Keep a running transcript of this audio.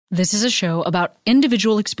This is a show about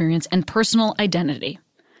individual experience and personal identity.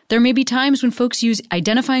 There may be times when folks use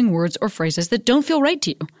identifying words or phrases that don't feel right to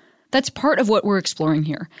you. That's part of what we're exploring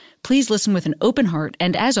here. Please listen with an open heart,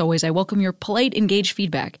 and as always, I welcome your polite, engaged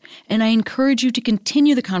feedback, and I encourage you to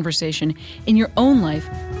continue the conversation in your own life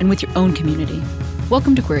and with your own community.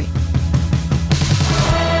 Welcome to Query.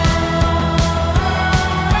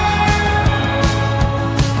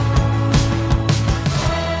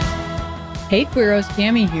 Hey Queeros,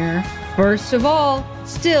 Cami here. First of all,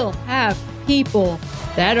 still have people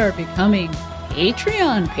that are becoming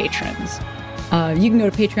Patreon patrons. You can go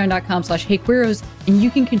to patreon.com/HeyQueeros and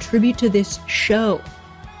you can contribute to this show,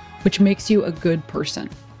 which makes you a good person.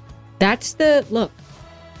 That's the look.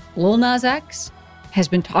 Lil Nas X has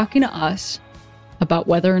been talking to us about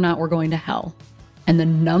whether or not we're going to hell. And the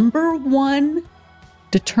number one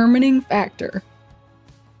determining factor,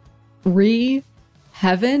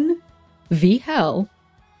 heaven v. hell,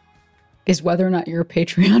 is whether or not you're a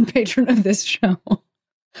Patreon patron of this show.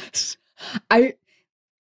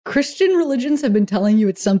 Christian religions have been telling you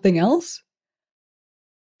it's something else,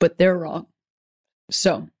 but they're wrong.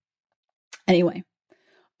 So, anyway,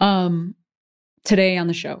 today on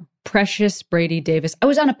the show, Precious Brady-Davis. I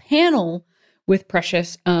was on a panel with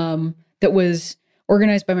Precious that was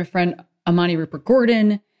organized by my friend Amani Rupert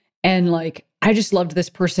Gordon, and I just loved this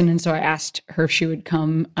person, and so I asked her if she would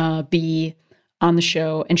come be on the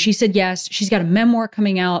show, and she said yes. She's got a memoir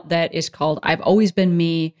coming out that is called I've Always Been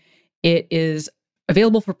Me. It is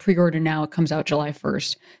available for pre-order now. It comes out July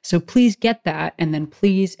 1st. So please get that, and then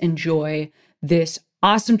please enjoy this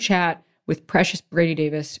awesome chat with Precious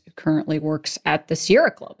Brady-Davis, who currently works at the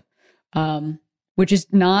Sierra Club, which is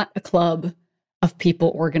not a club of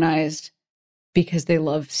people organized because they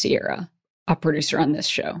love Sierra, a producer on this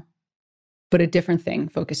show, but a different thing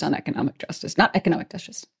focused on economic justice. Not economic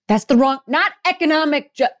justice. That's the wrong, not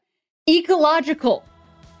economic, ecological.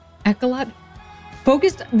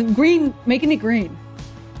 Focused, green, making it green.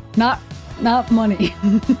 Not money.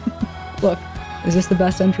 Look, is this the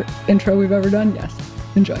best intro we've ever done? Yes.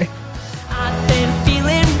 Enjoy. I've been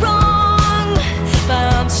feeling wrong,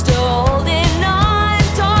 but I'm still holding on.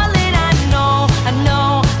 Darling, I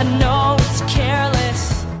know it's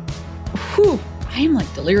careless. Whew. I am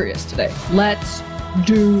delirious today. Let's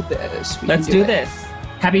do this. Let's do this.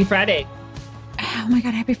 Happy Friday. Oh my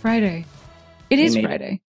God, happy Friday. It is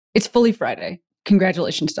Friday. It's fully Friday.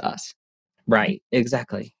 Congratulations to us. Right,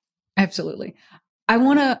 exactly. Absolutely. I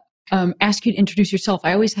want to ask you to introduce yourself.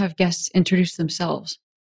 I always have guests introduce themselves.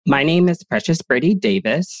 My name is Precious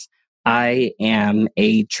Brady-Davis. I am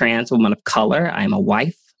a trans woman of color. I'm a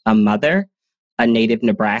wife, a mother, a native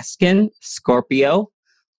Nebraskan, Scorpio,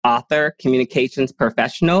 author, communications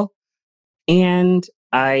professional, and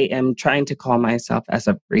I am trying to call myself, as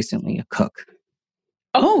of recently, a cook.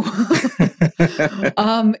 Oh,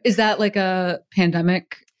 is that a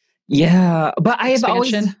pandemic? Yeah, but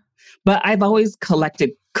expansion? I've always collected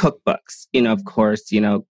cookbooks. Of course,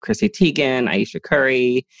 Chrissy Teigen, Aisha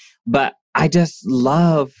Curry, but I just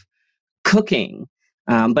love cooking.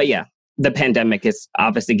 But yeah, the pandemic is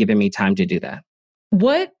obviously giving me time to do that.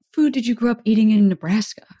 What food did you grow up eating in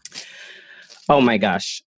Nebraska? Oh my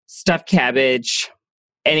gosh. Stuffed cabbage,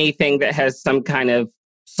 anything that has some kind of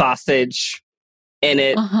sausage in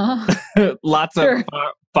it. Uh-huh. Lots Sure. of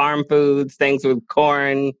farm foods, things with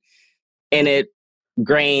corn in it,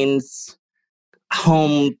 grains,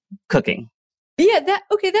 home cooking. Yeah, that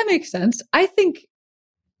makes sense. I think,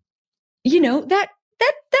 that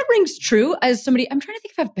rings true as somebody. I'm trying to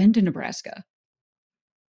think if I've been to Nebraska.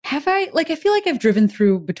 Have I? I feel like I've driven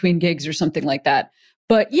through between gigs or something like that.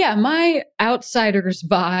 But yeah, my outsider's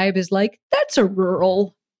vibe is that's a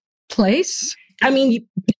rural place.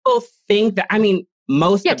 People think that,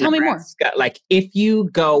 most of tell Nebraska, me more. If you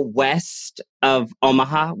go west of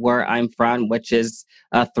Omaha, where I'm from, which is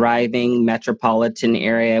a thriving metropolitan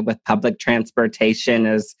area with public transportation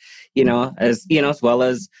as well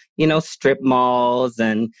as, strip malls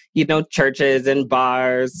and, churches and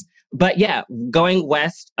bars. But yeah, going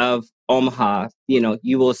west of Omaha,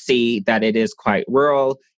 you will see that it is quite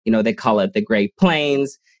rural. They call it the Great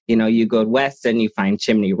Plains. You go west and you find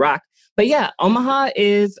Chimney Rock. But yeah, Omaha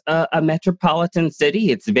is a metropolitan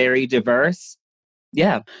city. It's very diverse.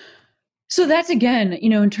 Yeah. So that's, again,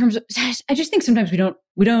 in terms of, I just think sometimes we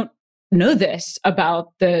don't know this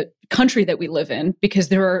about the country that we live in, because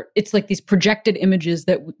it's these projected images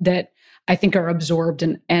that I think are absorbed.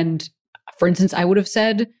 And for instance, I would have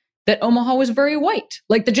said that Omaha was very white,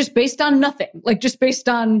 just based on nothing, just based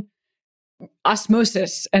on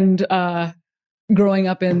osmosis and growing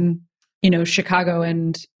up in, Chicago.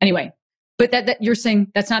 And anyway, but that you're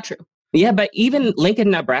saying that's not true. Yeah, but even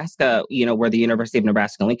Lincoln, Nebraska, where the University of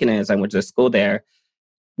Nebraska-Lincoln is, I went to school there,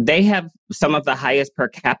 they have some of the highest per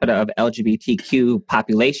capita of LGBTQ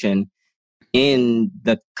population in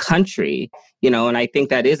the country, and I think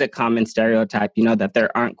that is a common stereotype, that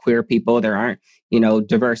there aren't queer people, there aren't,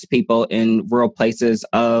 diverse people in rural places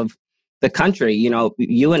of the country.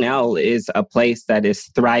 UNL is a place that is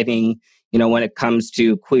thriving, when it comes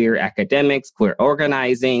to queer academics, queer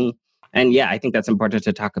organizing. And yeah, I think that's important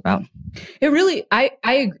to talk about. It really, I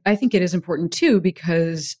think it is important too,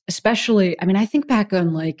 because especially, I mean, I think back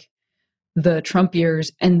on like the Trump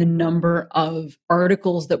years and the number of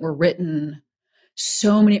articles that were written,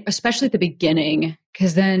 so many, especially at the beginning,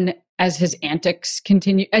 because then as his antics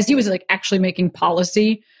continued, as he was like actually making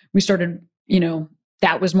policy, we started,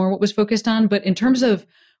 that was more what was focused on. But in terms of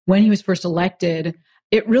when he was first elected,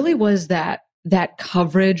 it really was that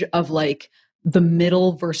coverage of like the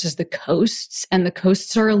middle versus the coasts, and the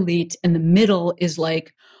coasts are elite and the middle is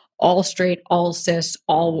like all straight, all cis,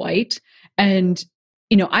 all white. And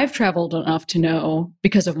I've traveled enough to know,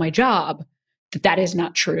 because of my job, that is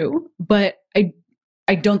not true. But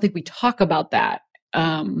I don't think we talk about that.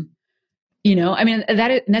 I mean,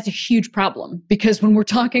 that's a huge problem, because when we're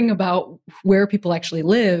talking about where people actually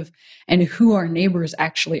live and who our neighbors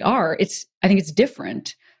actually are, I think it's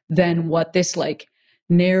different than what this like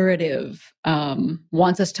narrative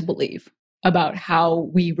wants us to believe about how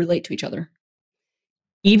we relate to each other.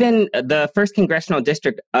 Even the first congressional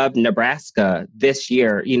district of Nebraska this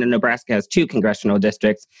year, Nebraska has 2 congressional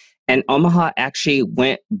districts, and Omaha actually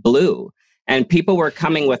went blue. And people were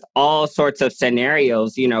coming with all sorts of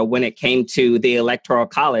scenarios, when it came to the Electoral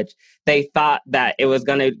College. They thought that it was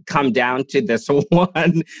going to come down to this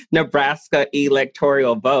one Nebraska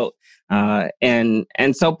electoral vote. And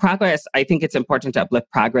so progress, I think it's important to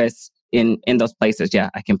uplift progress in those places. Yeah,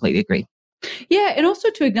 I completely agree. Yeah, and also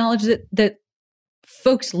to acknowledge that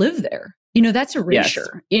folks live there. That's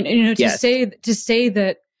erasure. Yes. To say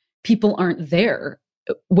that people aren't there,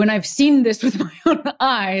 when I've seen this with my own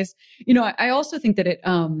eyes, I also think that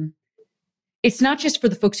it's not just for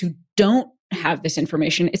the folks who don't have this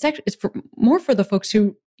information. It's more for the folks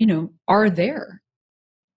who, are there,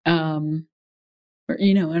 and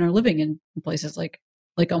are living in places like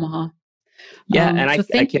Omaha. Yeah, and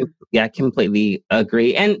I completely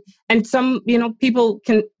agree. And some, people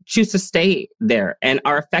can choose to stay there and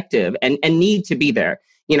are effective and need to be there.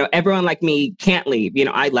 Everyone like me can't leave.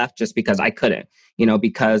 I left just because I couldn't,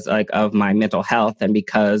 because like of my mental health and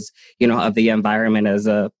because, of the environment as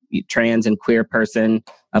a trans and queer person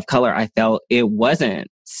of color. I felt it wasn't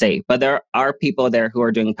safe, but there are people there who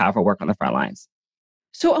are doing powerful work on the front lines.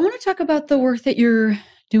 So I want to talk about the work that you're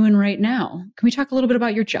doing right now. Can we talk a little bit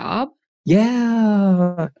about your job?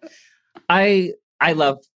 Yeah, I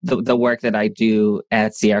love the work that I do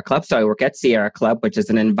at Sierra Club. So I work at Sierra Club, which is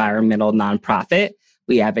an environmental nonprofit.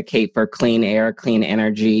 We advocate for clean air, clean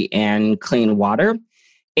energy, and clean water.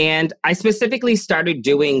 And I specifically started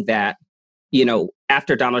doing that,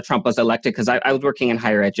 after Donald Trump was elected, because I was working in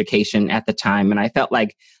higher education at the time. And I felt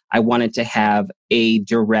like I wanted to have a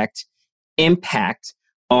direct impact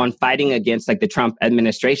on fighting against like the Trump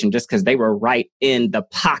administration, just because they were right in the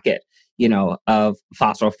pocket, of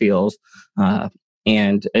fossil fuels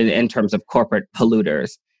and in terms of corporate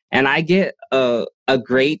polluters. And I get a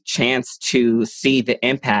great chance to see the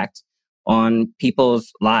impact on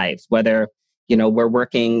people's lives, whether, we're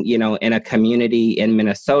working, in a community in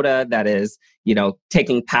Minnesota that is,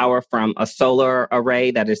 taking power from a solar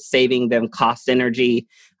array that is saving them cost energy,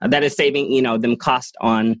 that is saving, them cost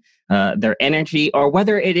on their energy, or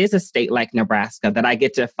whether it is a state like Nebraska that I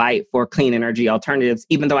get to fight for clean energy alternatives,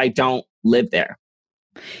 even though I don't live there.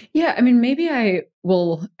 Yeah, I mean, maybe I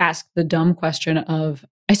will ask the dumb question of,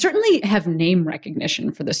 I certainly have name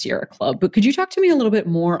recognition for the Sierra Club, but could you talk to me a little bit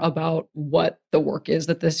more about what the work is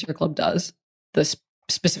that the Sierra Club does, the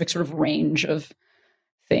specific sort of range of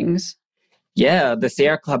things? Yeah, the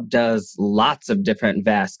Sierra Club does lots of different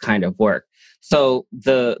vast kind of work. So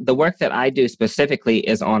the work that I do specifically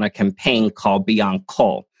is on a campaign called Beyond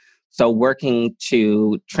Coal. So working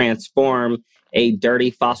to transform a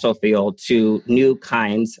dirty fossil fuel to new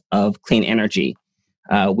kinds of clean energy.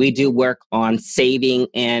 We do work on saving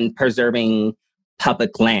and preserving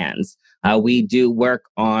public lands. We do work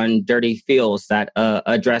on dirty fuels that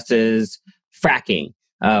addresses fracking.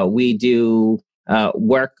 We do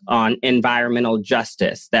work on environmental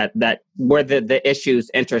justice that where the issues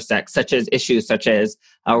intersect, issues such as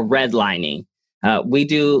redlining. We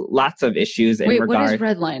do lots of issues in regard. What is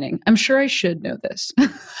redlining? I'm sure I should know this.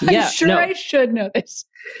 I should know this.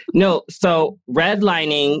 No, so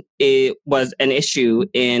redlining was an issue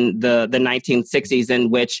in the 1960s in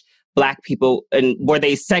which Black people, and where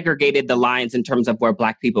they segregated the lines in terms of where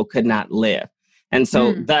Black people could not live. And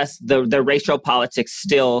so thus the racial politics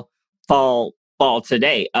still fall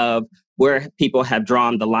today of where people have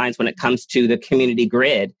drawn the lines when it comes to the community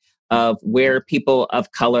grid of where people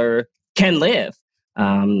of color can live.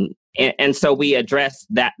 And so we address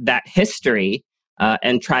that history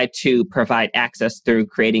and try to provide access through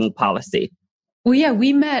creating policy. Well, yeah,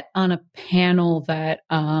 we met on a panel that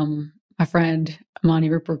my friend Amani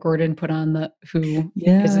Rupert Gordon put on, who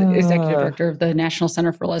is executive director of the National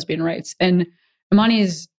Center for Lesbian Rights. And Amani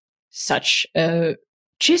is such a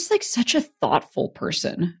thoughtful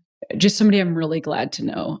person, just somebody I'm really glad to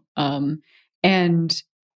know. And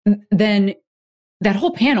then that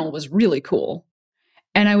whole panel was really cool.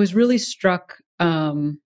 And I was really struck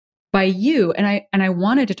by you. And I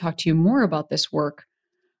wanted to talk to you more about this work.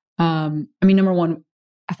 I mean, number one,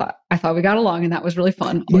 I thought we got along, and that was really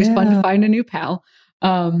fun. Always fun to find a new pal.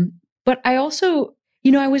 But I also,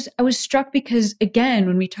 I was struck because, again,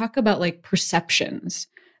 when we talk about like perceptions,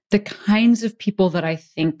 the kinds of people that I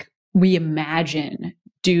think we imagine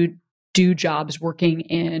do jobs working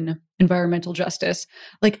in environmental justice,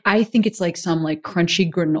 like I think it's like some like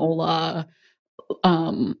crunchy granola,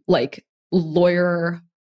 like lawyer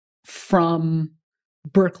from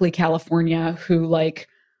Berkeley, California, who like,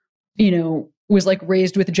 was like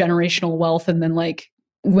raised with generational wealth and then like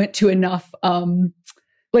went to enough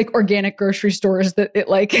like organic grocery stores that it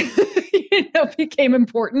like became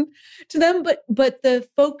important to them. But the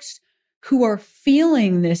folks who are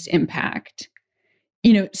feeling this impact,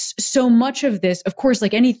 so much of this, of course,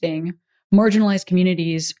 like anything, marginalized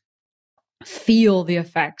communities feel the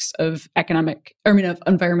effects of of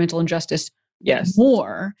environmental injustice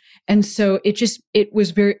more. And so it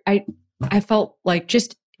was very, I felt like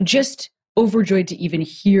just overjoyed to even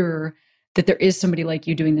hear that there is somebody like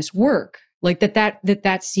you doing this work, like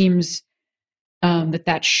that seems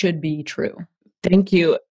that should be true. Thank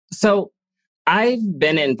you. So I've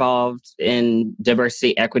been involved in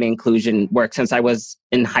diversity, equity, inclusion work since I was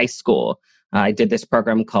in high school. I did this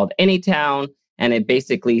program called Anytown, and it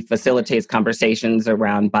basically facilitates conversations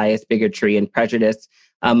around bias, bigotry, and prejudice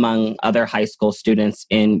among other high school students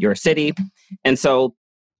in your city. And so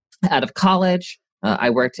out of college,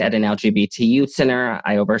 I worked at an LGBT youth center.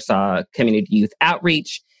 I oversaw community youth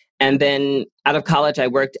outreach. And then out of college, I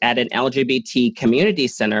worked at an LGBT community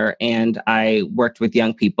center, and I worked with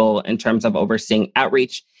young people in terms of overseeing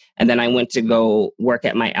outreach. And then I went to go work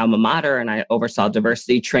at my alma mater, and I oversaw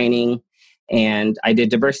diversity training, and I did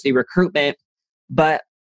diversity recruitment. But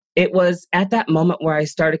it was at that moment where I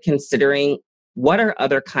started considering what are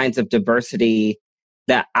other kinds of diversity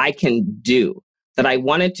that I can do, that I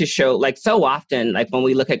wanted to show. Like so often, like when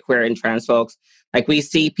we look at queer and trans folks, like we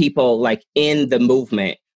see people like in the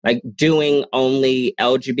movement, like doing only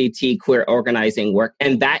LGBT queer organizing work.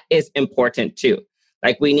 And that is important too.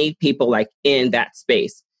 Like we need people like in that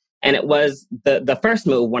space. And it was the first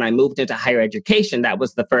move when I moved into higher education. That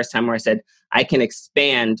was the first time where I said, I can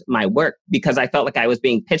expand my work, because I felt like I was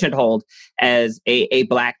being pigeonholed as a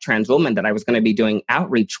Black trans woman, that I was going to be doing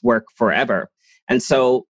outreach work forever. And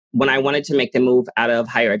so when I wanted to make the move out of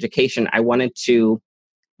higher education, I wanted to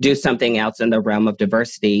do something else in the realm of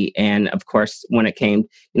diversity. And of course, when it came,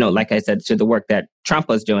 like I said, to the work that Trump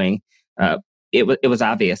was doing, it was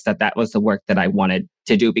obvious that that was the work that I wanted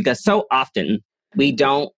to do, because so often we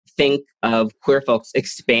don't think of queer folks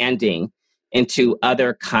expanding into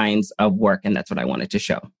other kinds of work. And that's what I wanted to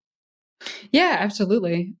show. Yeah,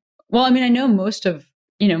 absolutely. Well, I mean, I know most of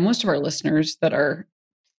our listeners that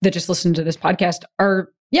just listen to this podcast are,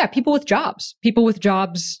 people with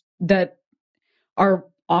jobs that are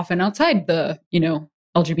often outside the,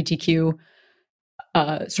 LGBTQ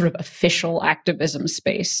sort of official activism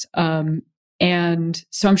space. And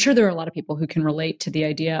so I'm sure there are a lot of people who can relate to the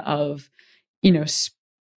idea of,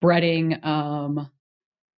 spreading a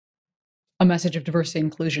message of diversity and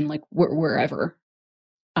inclusion, like wherever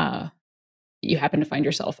you happen to find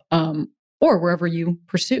yourself, or wherever you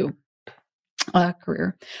pursue a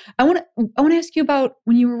career. I want to ask you about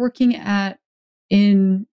when you were working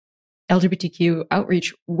in LGBTQ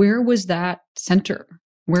outreach. Where was that center?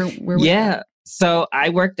 Where was that? So I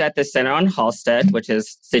worked at the Center on Halsted, which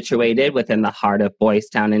is situated within the heart of Boys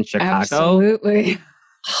Town in Chicago. Absolutely.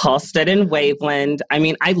 Halsted and Waveland. I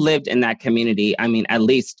mean, I lived in that community, at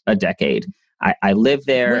least a decade. I lived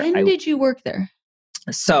there. When did you work there?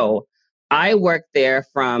 So I worked there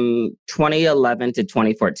from 2011 to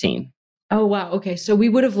 2014. Oh, wow. Okay. So we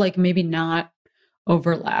would have maybe not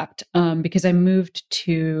overlapped because I moved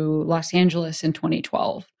to Los Angeles in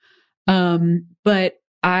 2012. But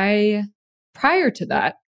prior to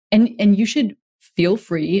that, and you should feel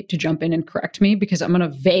free to jump in and correct me, because I'm going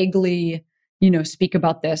to vaguely, speak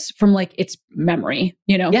about this from like its memory,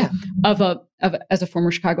 Yeah. as a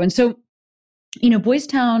former Chicagoan. So, Boys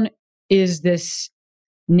Town is this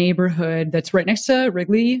neighborhood that's right next to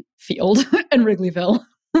Wrigley Field and Wrigleyville,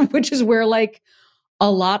 which is where like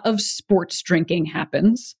a lot of sports drinking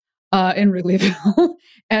happens in Wrigleyville,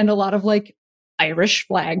 and a lot of like Irish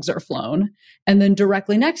flags are flown. And then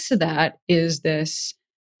directly next to that is this,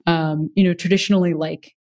 traditionally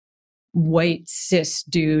like white cis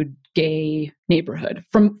dude gay neighborhood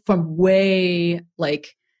from way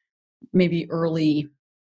like maybe early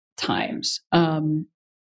times.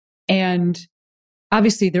 And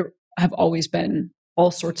obviously there have always been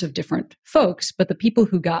all sorts of different folks, but the people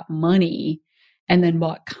who got money and then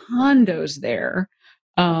bought condos there,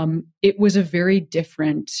 it was a very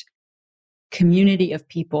different community of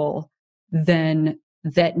people than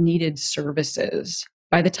that needed services.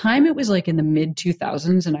 By the time it was like in the mid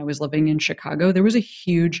 2000s and I was living in Chicago, there was a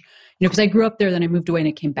huge, because I grew up there, then I moved away and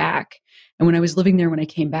I came back. And when I was living there, when I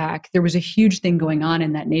came back, there was a huge thing going on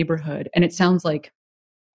in that neighborhood. And it sounds like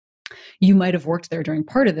you might have worked there during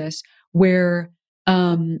part of this, where,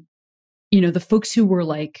 the folks who were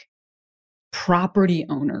like property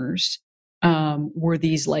owners were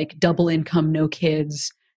these like double income, no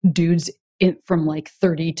kids dudes from like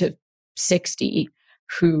 30 to 60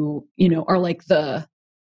 who, are like the,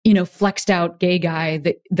 flexed out gay guy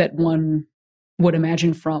that one would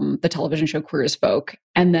imagine from the television show Queer as Folk.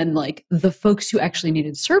 And then like the folks who actually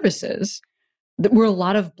needed services, there were a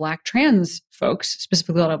lot of Black trans folks,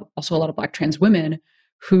 specifically also a lot of Black trans women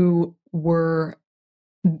who were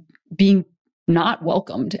being not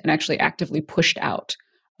welcomed and actually actively pushed out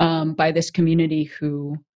by this community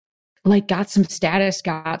who like got some status,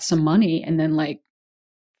 got some money, and then like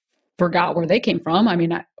forgot where they came from. I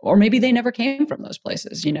mean, or maybe they never came from those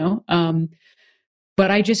places,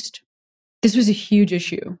 but this was a huge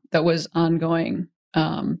issue that was ongoing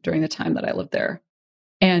during the time that I lived there.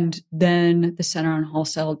 And then the Center on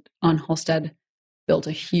Halsted built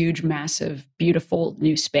a huge, massive, beautiful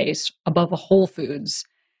new space above a Whole Foods.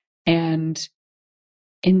 And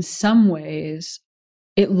in some ways,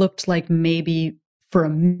 it looked like maybe for a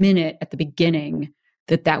minute at the beginning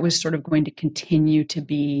that was sort of going to continue to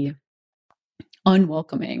be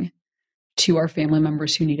unwelcoming to our family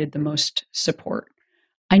members who needed the most support.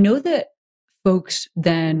 I know that folks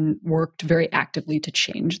then worked very actively to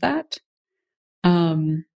change that.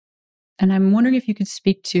 And I'm wondering if you could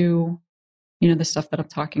speak to, the stuff that I'm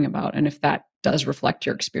talking about, and if that does reflect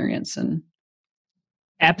your experience. And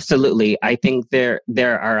Absolutely. I think there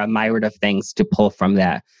are a myriad of things to pull from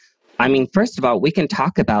that. I mean, first of all, we can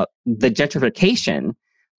talk about the gentrification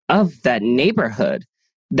of that neighborhood.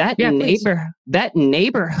 That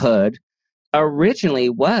neighborhood originally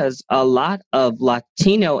was a lot of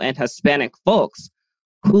Latino and Hispanic folks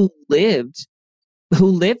who lived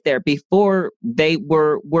there before they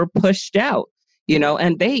were pushed out,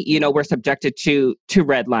 and they, were subjected to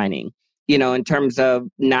redlining, in terms of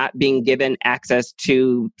not being given access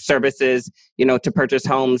to services, to purchase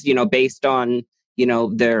homes, based on,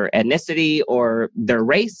 their ethnicity or their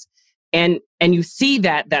race. And you see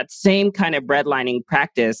that same kind of redlining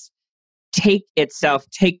practice take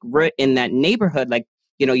root in that neighborhood. Like,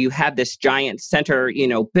 you have this giant center,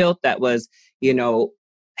 built that was,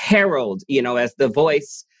 heralded, as the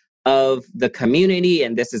voice of the community.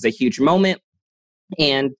 And this is a huge moment.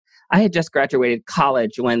 And I had just graduated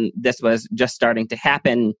college when this was just starting to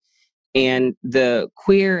happen. And the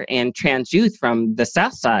queer and trans youth from the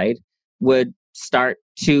South Side would start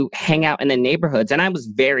to hang out in the neighborhoods. And I was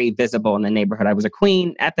very visible in the neighborhood. I was a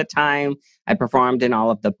queen at the time. I performed in all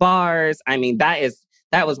of the bars. I mean, that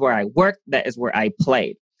was where I worked. That is where I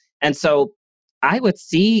played. And so I would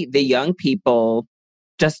see the young people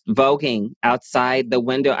just voguing outside the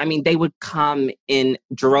window. I mean, they would come in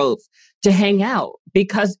droves to hang out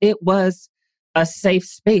because it was a safe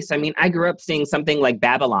space. I mean, I grew up seeing something like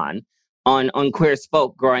Babylon on Queer as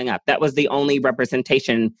Folk growing up. That was the only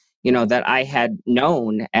representation, that I had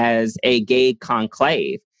known as a gay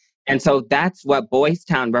conclave. And so that's what Boys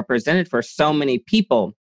Town represented for so many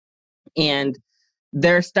people. And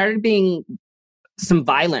there started being some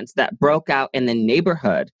violence that broke out in the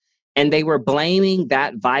neighborhood. And they were blaming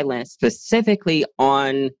that violence specifically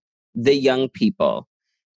on the young people.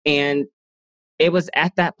 And it was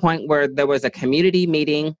at that point where there was a community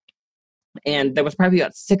meeting, and there was probably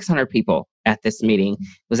about 600 people at this meeting.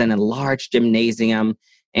 It was in a large gymnasium.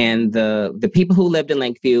 And the people who lived in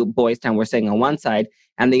Lakeview, Boys Town, were sitting on one side,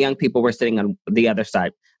 and the young people were sitting on the other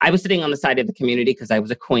side. I was sitting on the side of the community because I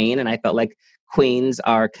was a queen and I felt like queens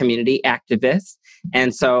are community activists.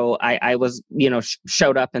 And so I was,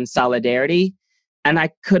 showed up in solidarity. And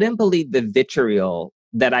I couldn't believe the vitriol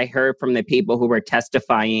that I heard from the people who were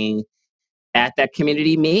testifying at that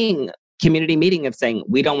community meeting of saying,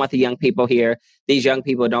 we don't want the young people here. These young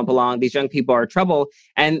people don't belong. These young people are trouble.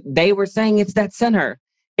 And they were saying it's that center.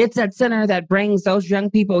 It's that center that brings those young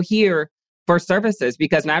people here for services,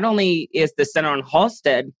 because not only is the center on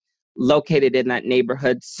Halsted located in that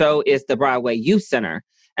neighborhood, so is the Broadway Youth Center.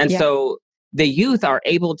 And so the youth are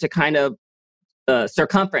able to kind of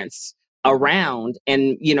circumference around,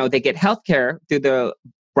 and they get healthcare through the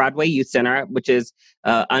Broadway Youth Center, which is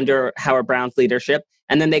under Howard Brown's leadership,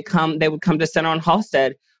 and then they would come to Center on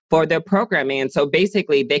Halsted for their programming. And so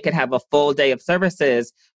basically they could have a full day of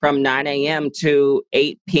services from 9 a.m. to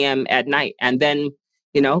 8 p.m. at night, and then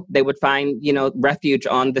they would find refuge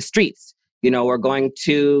on the streets, or going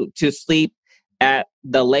to sleep at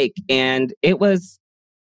the lake. And it was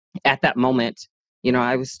at that moment,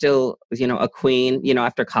 I was still, a queen,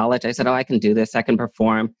 after college. I said, oh, I can do this. I can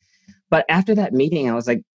perform. But after that meeting, I was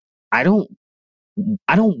like, I don't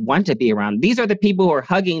want to be around. These are the people who are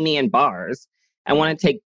hugging me in bars and want to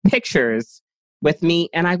take pictures with me.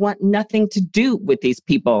 And I want nothing to do with these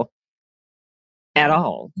people at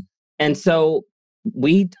all. And so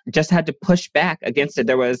we just had to push back against it.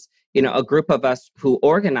 There was, a group of us who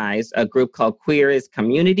organized a group called Queer is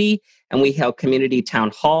Community, and we held community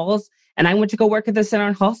town halls. And I went to go work at the Center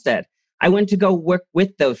on Halsted. I went to go work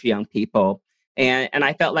with those young people. And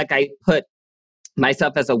I felt like I put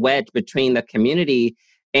myself as a wedge between the community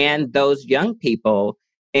and those young people.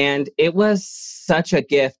 And it was such a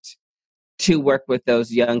gift to work with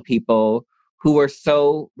those young people who were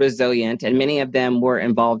so resilient. And many of them were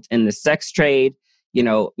involved in the sex trade.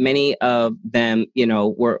 Many of them,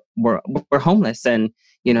 were homeless and,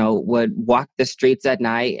 would walk the streets at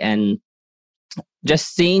night. And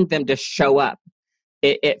just seeing them just show up,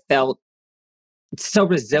 it felt so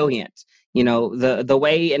resilient. The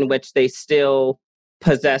way in which they still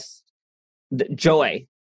possess the joy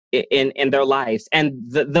in their lives. And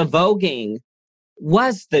the voguing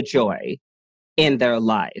was the joy in their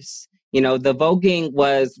lives. The voguing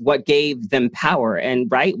was what gave them power. And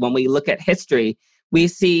right, when we look at history, we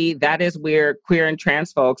see that is where queer and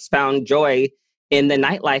trans folks found joy in the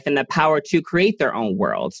nightlife and the power to create their own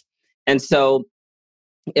worlds. And so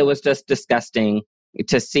it was just disgusting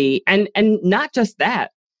to see. And not just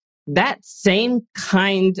that same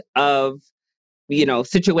kind of,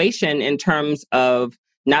 situation in terms of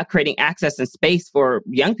not creating access and space for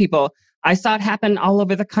young people, I saw it happen all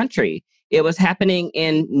over the country. It was happening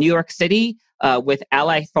in New York City with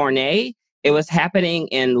Ally Thornay. It was happening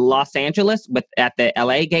in Los Angeles at the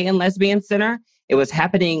LA Gay and Lesbian Center. It was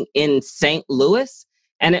happening in St. Louis.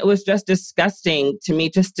 And it was just disgusting to me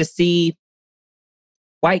just to see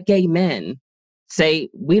white gay men say,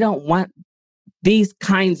 we don't want these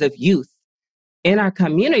kinds of youth in our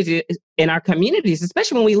communities,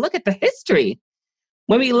 especially when we look at the history.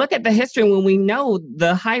 When we look at the history, when we know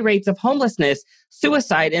the high rates of homelessness,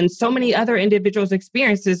 suicide, and so many other individuals'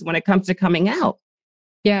 experiences when it comes to coming out.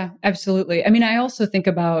 Yeah, absolutely. I mean, I also think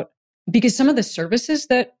about, because some of the services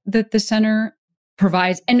that the center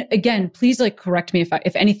provides, and again, please correct me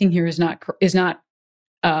if anything here is not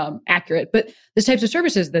accurate, but the types of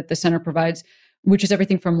services that the center provides, which is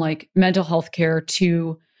everything from mental health care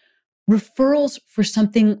to referrals for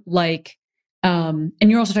something like, and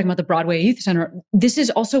you're also talking about the Broadway Youth Center. This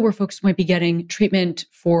is also where folks might be getting treatment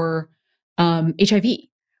for HIV,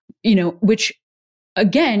 which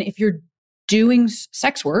again, if you're doing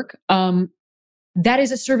sex work, that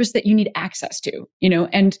is a service that you need access to,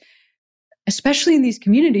 and especially in these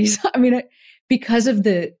communities, I mean, because of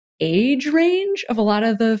the age range of a lot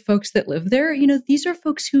of the folks that live there, these are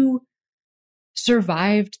folks who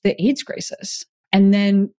survived the AIDS crisis and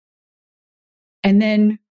then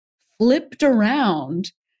flipped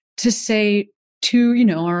around to say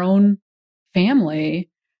to, our own family,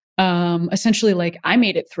 essentially I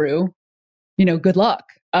made it through, good luck,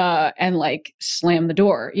 and slam the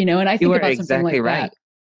door, and I think about something like that.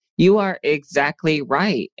 You are exactly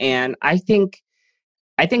right. And I think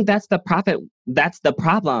that's the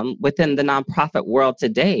problem within the nonprofit world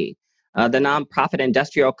today. The nonprofit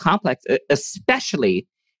industrial complex, especially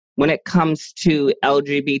when it comes to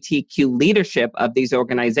LGBTQ leadership of these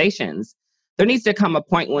organizations. There needs to come a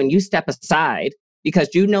point when you step aside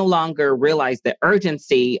because you no longer realize the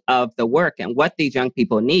urgency of the work and what these young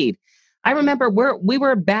people need. I remember we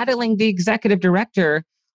were battling the executive director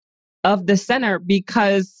of the center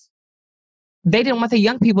because they didn't want the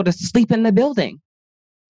young people to sleep in the building.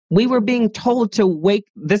 we were being told to wake.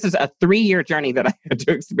 This is a 3-year journey that I had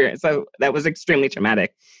to experience. So that was extremely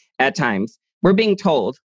traumatic at times. We're being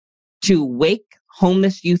told to wake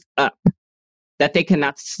homeless youth up that they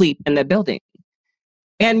cannot sleep in the building.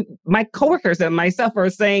 And my coworkers and myself are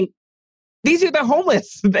saying, these are the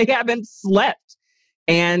homeless. They haven't slept.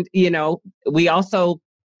 And, we also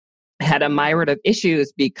had a myriad of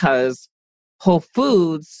issues because Whole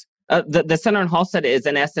Foods, the center in Halstead is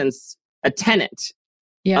in essence a tenant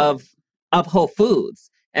of Whole Foods.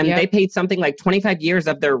 And they paid something like 25 years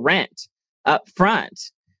of their rent up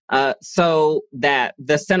front so that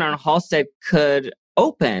the center in Halstead could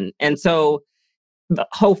open. And so the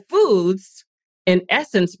Whole Foods, in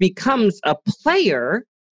essence, becomes a player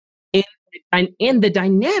in the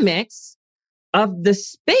dynamics of the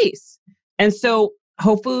space. And so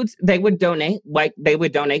Whole Foods, they would donate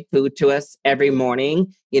food to us every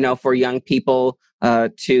morning, for young people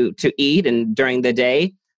to eat, and during the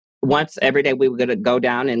day. Once every day we were going to go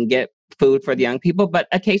down and get food for the young people, but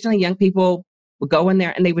occasionally young people would go in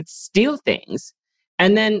there and they would steal things.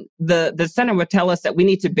 And then the center would tell us that we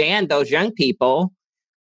need to ban those young people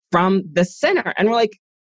from the center. And we're like,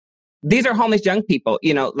 these are homeless young people,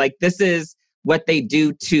 this is what they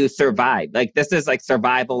do to survive. Like, this is like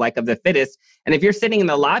survival, like of the fittest. And if you're sitting in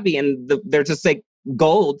the lobby and there's just like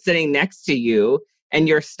gold sitting next to you and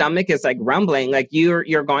your stomach is like rumbling, like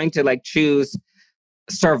you're going to like choose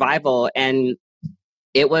survival. And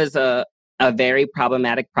it was a very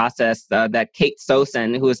problematic process that Kate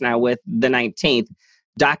Sosin, who is now with the 19th,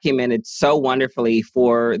 documented so wonderfully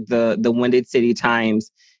for the Windy City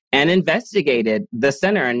Times, and investigated the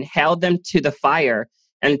center and held them to the fire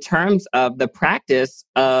in terms of the practice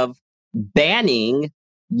of banning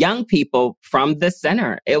young people from the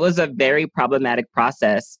center. It was a very problematic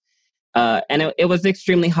process. And it was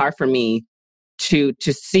extremely hard for me to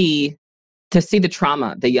see the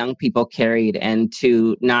trauma the young people carried, and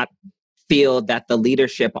to not feel that the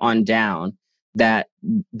leadership on down, that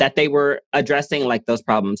they were addressing like those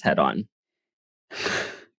problems head on.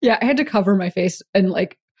 Yeah, I had to cover my face and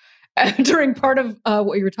like during part of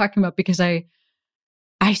what you were talking about, because I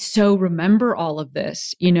so remember all of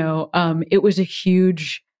this. It was a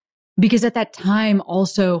huge, because at that time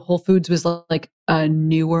also Whole Foods was like a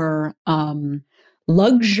newer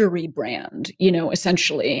luxury brand,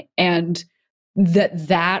 essentially, and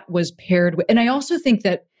that was paired with, and I also think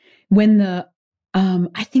that when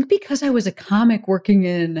I think because I was a comic working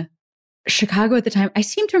in Chicago at the time, I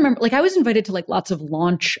seem to remember, like, I was invited to like lots of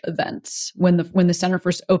launch events when the center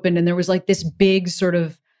first opened, and there was like this big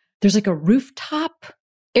there's like a rooftop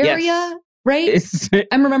area, yes, right?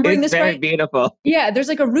 I'm remembering this right. It's very beautiful. Yeah, there's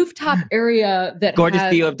like a rooftop area that gorgeous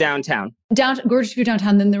view of downtown. Gorgeous view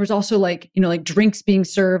downtown. Then there was also like, like drinks being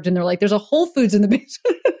served, and they're like, there's a Whole Foods in the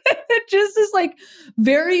basement. It just is like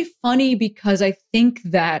very funny, because I think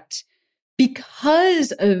that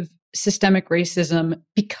because of systemic racism,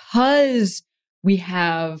 because we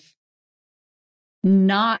have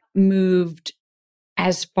not moved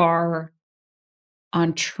as far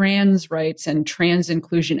on trans rights and trans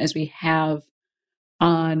inclusion as we have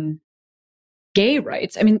on gay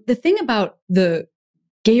rights. I mean, the thing about the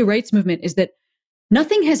gay rights movement is that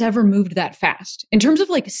nothing has ever moved that fast in terms of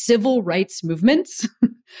like civil rights movements,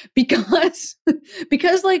 because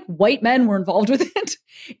like white men were involved with it.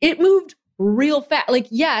 It moved real fast. Like,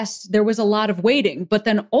 yes, there was a lot of waiting, but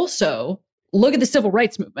then also look at the civil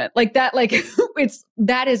rights movement, like that, like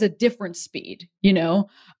that is a different speed,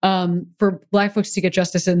 for Black folks to get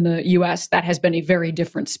justice in the US, that has been a very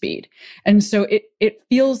different speed. And so it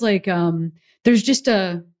feels like, there's just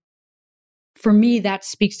for me, that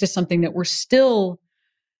speaks to something that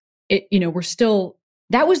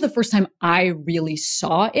that was the first time I really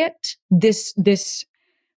saw it. This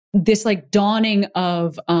like dawning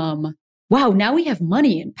of, wow, now we have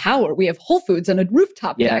money and power. We have Whole Foods and a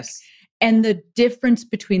rooftop deck. Yes. And the difference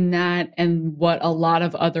between that and what a lot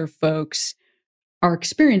of other folks are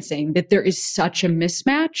experiencing, that there is such a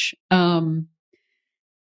mismatch. And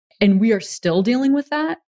we are still dealing with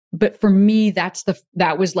that. But for me, that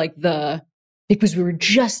was like because we were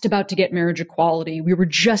just about to get marriage equality. We were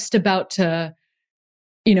just about to,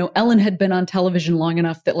 Ellen had been on television long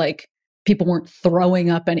enough that like people weren't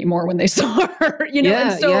throwing up anymore when they saw her,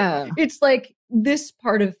 Yeah, and so yeah. It's like this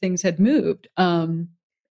part of things had moved,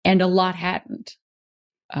 and a lot hadn't.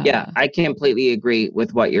 Yeah, I completely agree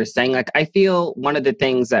with what you're saying. Like, I feel one of the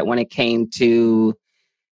things that when it came to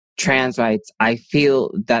trans rights, I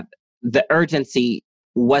feel that the urgency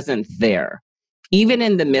wasn't there. Even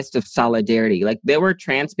in the midst of solidarity, like there were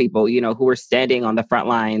trans people, who were standing on the front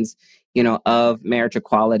lines, of marriage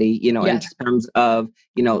equality, yes, in terms of,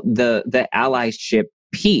 the allyship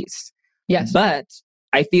piece. Yes. But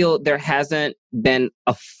I feel there hasn't been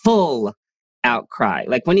a full outcry.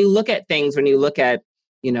 Like when you look at things, when you look at,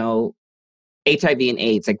 you know, HIV and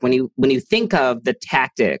AIDS, like when you think of the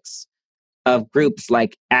tactics of groups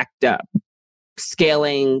like ACT UP,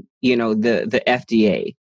 scaling, you know, the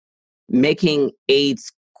FDA, making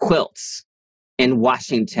AIDS quilts in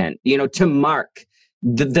Washington, you know, to mark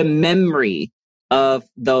the memory of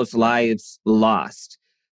those lives lost.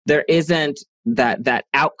 There isn't that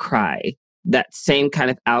outcry, that same kind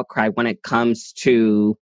of outcry when it comes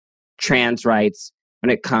to trans rights, when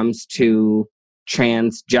it comes to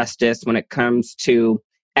trans justice, when it comes to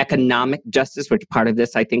economic justice, which part of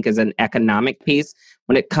this I think is an economic piece,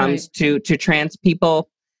 when it comes to trans people.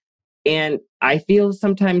 And I feel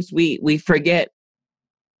sometimes we forget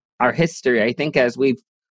our history. I think as we've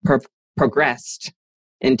progressed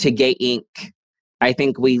into gay ink, I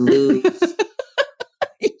think we lose.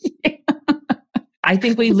 Yeah. I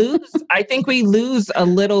think we lose a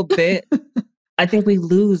little bit. I think we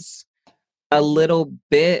lose a little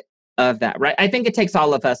bit of that, right? I think it takes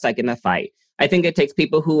all of us like in a fight. I think it takes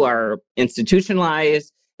people who are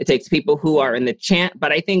institutionalized. It takes people who are in the chant,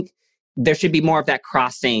 but I think there should be more of that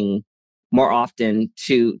crossing more often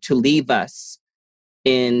to leave us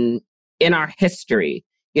in our history.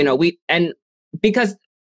 You know, because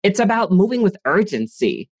it's about moving with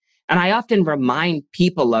urgency. And I often remind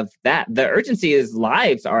people of that. The urgency is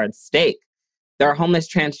lives are at stake. There are homeless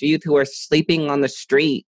trans youth who are sleeping on the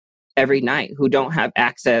street every night, who don't have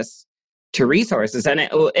access to resources. And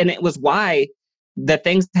it was why the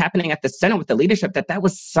things happening at the Senate with the leadership, that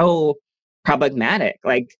was so problematic.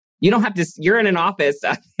 Like, you don't have to, you're in an office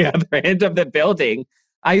at the other end of the building.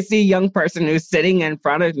 I see a young person who's sitting in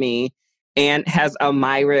front of me and has a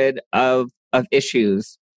myriad of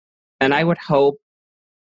issues. And I would hope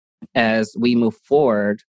as we move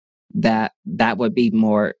forward that would be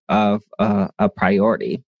more of a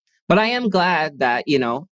priority. But I am glad that, you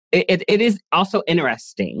know, it is also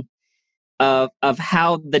interesting of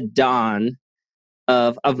how the dawn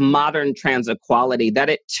of modern trans equality, that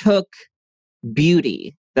it took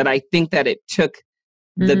beauty, that I think that it took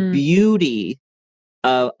the beauty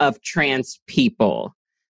of trans people,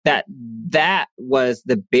 that was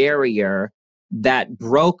the barrier that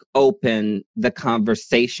broke open the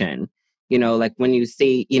conversation. You know, like when you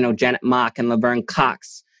see, you know, Janet Mock and Laverne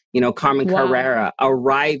Cox, you know, Carmen Carrera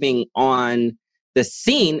arriving on the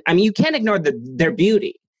scene. I mean, you can't ignore their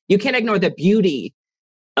beauty. You can't ignore the beauty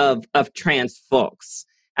of trans folks.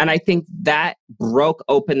 And I think that broke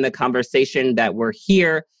open the conversation, that we're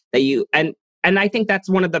here, that you, and I think that's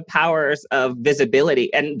one of the powers of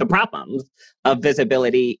visibility and the problems of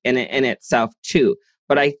visibility in itself too.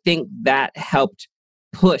 But I think that helped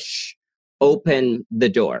push open the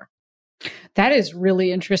door. That is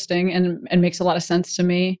really interesting and makes a lot of sense to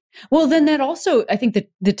me. Well, then that also, I think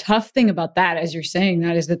that the tough thing about that, as you're saying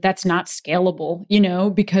that, is that that's not scalable, you know,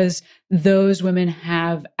 because those women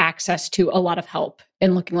have access to a lot of help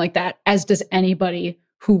in looking like that, as does anybody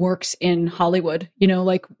who works in Hollywood, you know,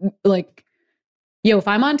 like, yo, if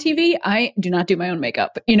I'm on TV, I do not do my own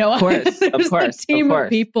makeup, you know. Of course, of course, a team of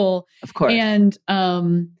people, of course, and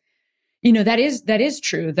you know, that is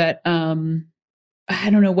true. That I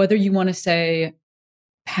don't know whether you want to say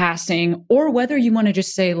passing or whether you want to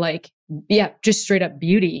just say like, yeah, just straight up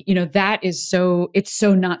beauty. You know, that is it's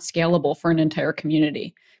so not scalable for an entire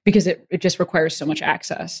community because it just requires so much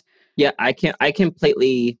access. Yeah, I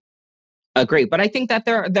completely agree. But I think that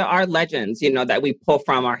there are legends, you know, that we pull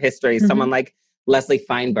from our history. Mm-hmm. Someone like Leslie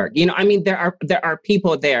Feinberg, you know, I mean, there are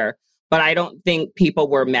people there, but I don't think people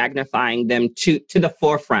were magnifying them to the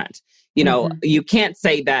forefront. You know, you can't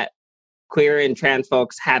say that queer and trans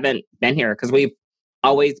folks haven't been here, because we've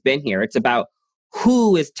always been here. It's about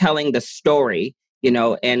who is telling the story, you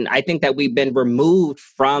know, and I think that we've been removed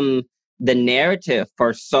from the narrative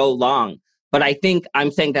for so long. But I think I'm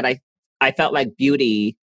saying that I felt like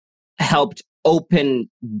beauty helped open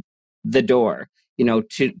the door, you know,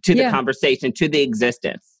 to the conversation, to the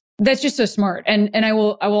existence. That's just so smart. And I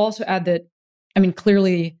will also add that, I mean,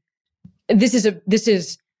 clearly this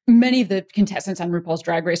is many of the contestants on RuPaul's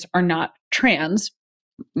Drag Race are not trans.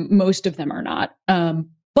 Most of them are not.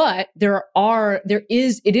 But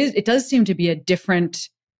it does seem to be a different,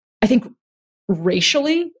 I think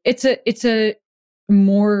racially, it's a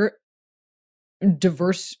more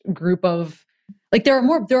diverse group of, like, there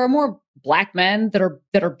are more Black men that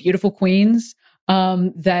are beautiful queens.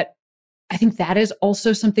 That I think that is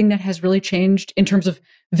also something that has really changed in terms of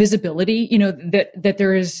visibility. You know, that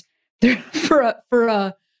there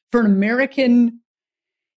for an American,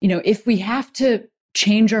 you know, if we have to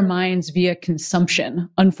change our minds via consumption,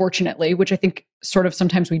 unfortunately, which I think sort of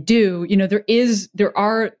sometimes we do, there is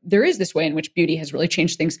this way in which beauty has really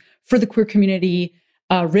changed things for the queer community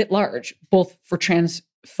writ large, both for trans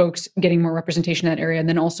folks getting more representation in that area, and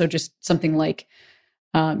then also just something like,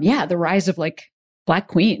 the rise of like Black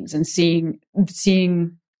queens and seeing,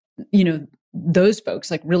 those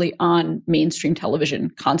folks like really on mainstream television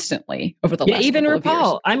constantly over the last even couple of years.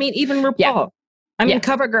 RuPaul. I mean, even RuPaul. Yeah. I mean,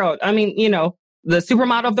 CoverGirl. I mean, the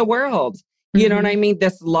supermodel of the world. You know what I mean?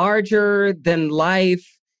 This larger than life,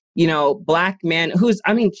 Black man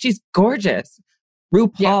she's gorgeous.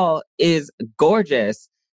 RuPaul is gorgeous.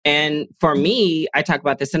 And for me, I talk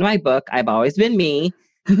about this in my book, I've always been me.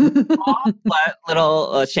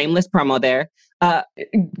 Little shameless promo there.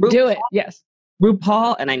 Do it. Yes.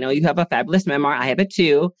 RuPaul, and I know you have a fabulous memoir. I have it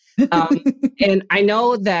too. And I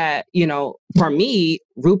know that, for me,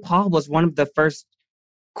 RuPaul was one of the first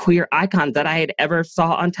queer icons that I had ever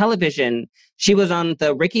saw on television. She was on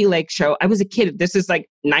the Ricki Lake show. I was a kid. This is like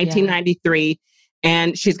 1993.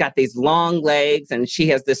 And she's got these long legs and she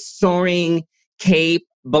has this soaring cape,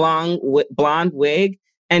 blonde wig.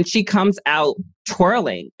 And she comes out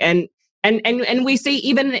twirling. And we see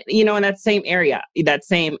even, in that same era,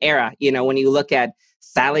 when you look at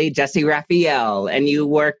Sally Jesse Raphael and you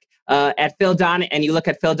work at and you look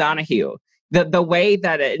at Phil Donahue, the way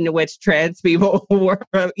that in which trans people were,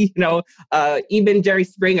 even Jerry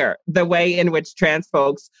Springer, the way in which trans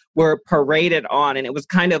folks were paraded on. And it was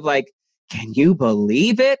kind of like, can you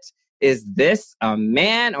believe it? Is this a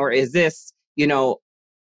man or is this,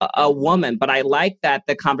 a woman? But I like that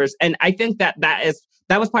the converse, and I think that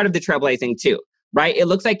was part of the trailblazing too, right? It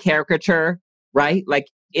looks like caricature, right? Like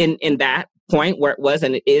in that point where it was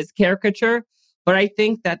and it is caricature. But I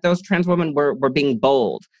think that those trans women were being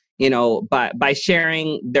bold, by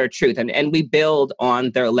sharing their truth, and we build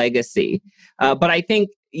on their legacy. But I think,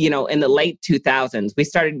 in the late 2000s, we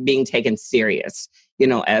started being taken serious,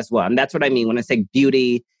 as well. And that's what I mean when I say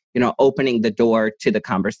beauty, opening the door to the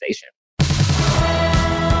conversation.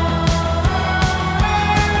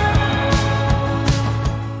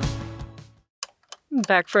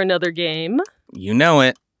 Back for another game. You know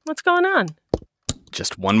it. What's going on?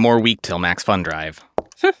 Just one more week till Max Fun Drive.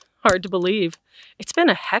 Hard to believe. It's been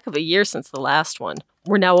a heck of a year since the last one.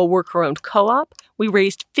 We're now a worker-owned co-op. We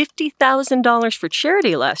raised $50,000 for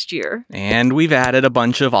charity last year. And we've added a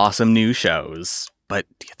bunch of awesome new shows. But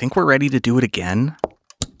do you think we're ready to do it again?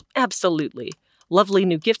 Absolutely. Lovely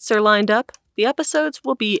new gifts are lined up. The episodes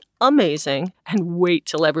will be amazing. And wait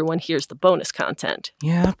till everyone hears the bonus content.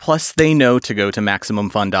 Yeah, plus they know to go to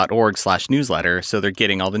MaximumFun.org/newsletter, so they're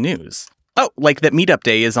getting all the news. Oh, like that meetup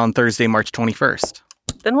day is on Thursday, March 21st.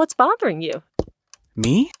 Then what's bothering you?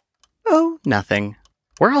 Me? Oh, nothing.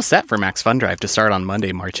 We're all set for Max Fun Drive to start on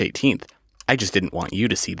Monday, March 18th. I just didn't want you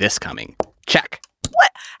to see this coming. Check.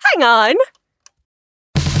 What? Hang on.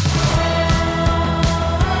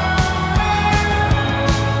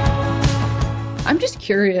 I'm just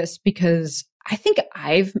curious because I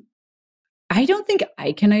don't think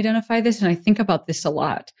I can identify this, and I think about this a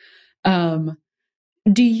lot.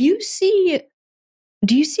 Do you see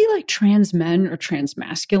like trans men or trans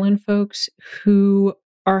masculine folks who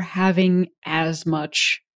are having as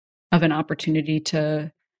much of an opportunity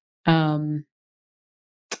to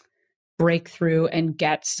break through and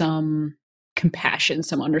get some compassion,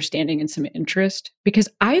 some understanding, and some interest? Because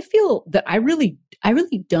I feel that I really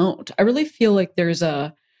don't. I really feel like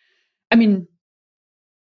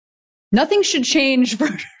nothing should change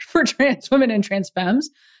for trans women and trans femmes,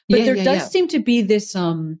 but there does seem to be this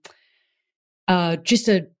just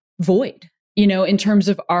a void, in terms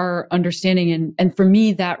of our understanding. And for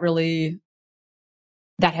me, that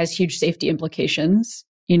has huge safety implications.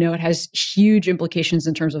 It has huge implications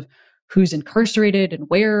in terms of who's incarcerated and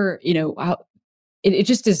where, how it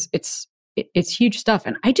just is, it's huge stuff.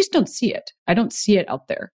 And I just don't see it. I don't see it out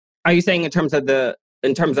there. Are you saying in terms of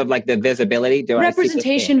like the visibility?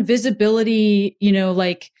 Representation, visibility,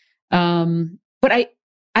 but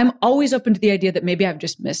I'm always open to the idea that maybe I've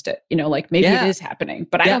just missed it, maybe it is happening,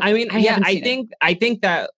 but I think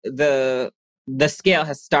that the scale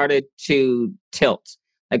has started to tilt,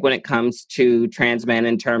 like when it comes to trans men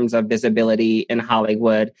in terms of visibility in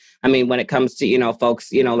Hollywood. I mean, when it comes to,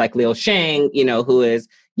 folks, like Leo Shang, who is,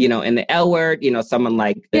 in the L Word, someone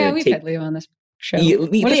like... we've had Leo on this show.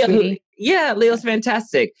 Leo's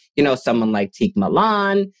fantastic. Someone like Teak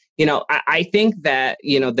Milan. I think that,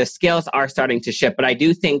 the scales are starting to shift, but I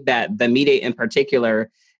do think that the media in particular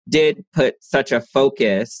did put such a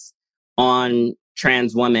focus on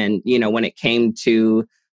trans women, when it came to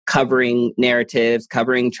covering narratives,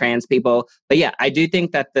 covering trans people. But yeah, I do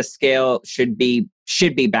think that the scale should be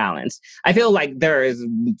should be balanced. I feel like there is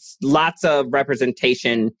lots of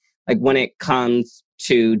representation, like when it comes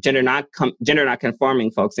to gender not conforming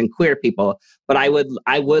folks and queer people, but I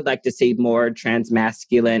would like to see more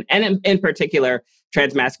transmasculine, and in particular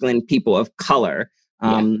transmasculine people of color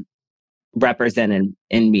represented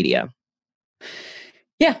in media.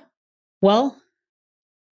 Yeah. Well,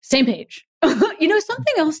 same page.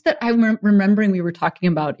 Something else that I'm remembering we were talking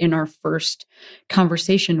about in our first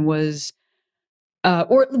conversation was,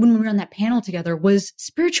 or when we were on that panel together, was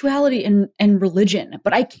spirituality and religion.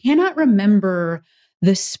 But I cannot remember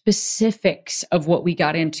the specifics of what we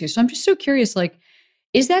got into. So I'm just so curious, like,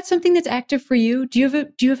 is that something that's active for you? Do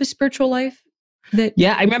you have a spiritual life?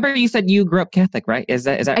 Yeah, I remember you said you grew up Catholic, right? Is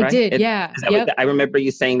that right? I did, yeah. I remember you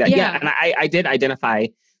saying that. Yeah, and I did identify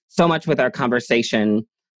so much with our conversation.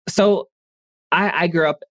 So I grew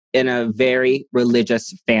up in a very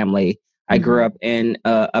religious family. I grew up in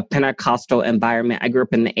a Pentecostal environment. I grew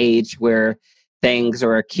up in the age where things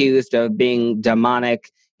are accused of being demonic,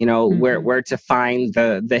 where to find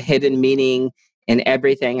the hidden meaning in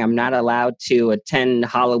everything. I'm not allowed to attend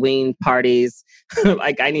Halloween parties.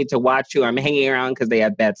 Like, I need to watch who I'm hanging around because they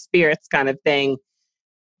have bad spirits, kind of thing.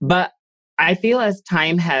 But I feel as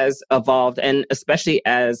time has evolved, and especially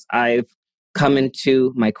as I've come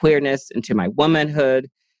into my queerness, into my womanhood,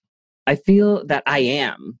 I feel that I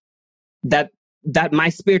am that my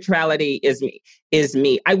spirituality is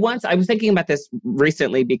me. I was thinking about this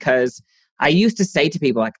recently because I used to say to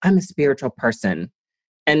people, like, I'm a spiritual person.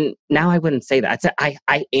 And now I wouldn't say that. I'd say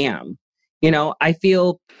I am. I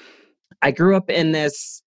feel I grew up in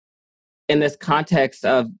this context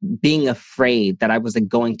of being afraid that I was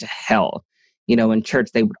going to hell. In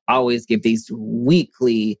church, they would always give these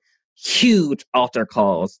weekly, huge altar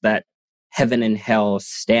calls that heaven and hell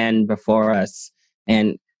stand before us.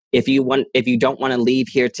 And if you don't want to leave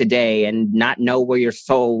here today and not know where your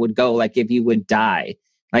soul would go, like if you would die,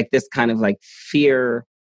 like this kind of like fear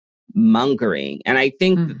mongering. And I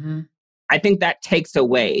think that takes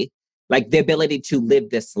away like the ability to live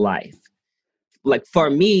this life. Like, for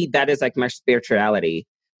me, that is like my spirituality.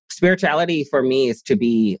 Spirituality for me is to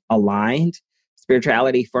be aligned.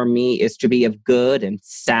 Spirituality for me is to be of good and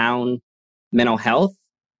sound mental health.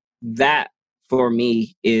 That for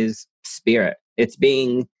me is spirit. It's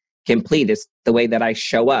being complete. It's the way that I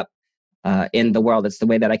show up in the world. It's the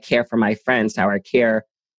way that I care for my friends, how I care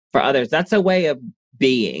for others. That's a way of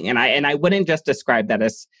being. And I wouldn't just describe that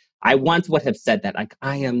as, I once would have said that, like,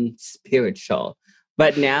 I am spiritual.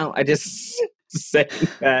 But now I just say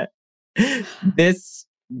that this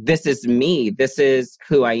is me. This is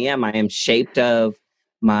who I am. I am shaped of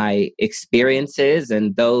my experiences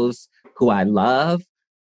and those who I love.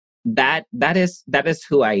 That is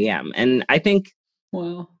who I am. And I think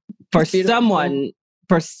for someone,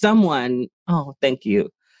 oh, thank you.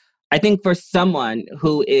 I think for someone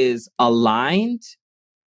who is aligned,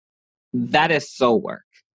 that is soul work.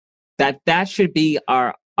 That should be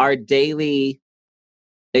our daily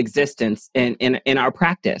existence in our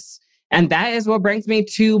practice. And that is what brings me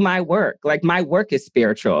to my work. Like, my work is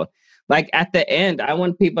spiritual. Like, at the end, I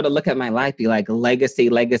want people to look at my life, be like, legacy,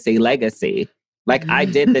 legacy, legacy. Like, I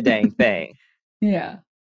did the dang thing. Yeah.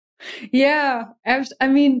 Yeah. I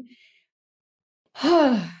mean,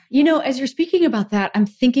 as you're speaking about that, I'm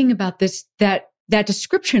thinking about that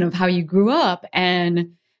description of how you grew up.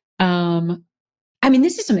 And, I mean,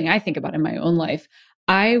 this is something I think about in my own life.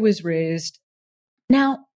 I was raised,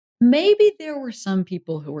 now, maybe there were some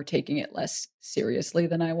people who were taking it less seriously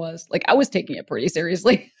than I was. Like, I was taking it pretty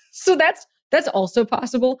seriously. So that's also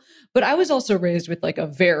possible. But I was also raised with like a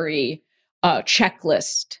very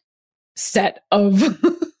checklist set of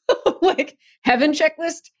like heaven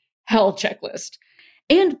checklist, hell checklist.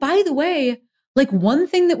 And by the way, like one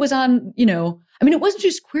thing that was on, I mean, it wasn't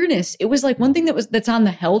just queerness. It was like one thing that's on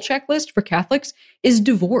the hell checklist for Catholics is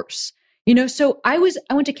divorce. So I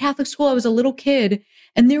went to Catholic school. I was a little kid,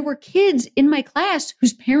 and there were kids in my class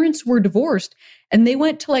whose parents were divorced, and they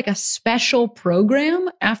went to like a special program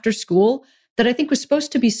after school that I think was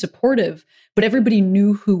supposed to be supportive, but everybody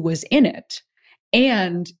knew who was in it.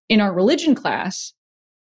 And in our religion class,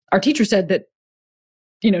 our teacher said that,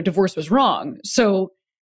 divorce was wrong. So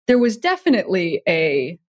there was definitely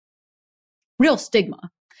a real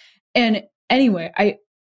stigma. And anyway,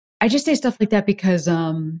 I just say stuff like that because,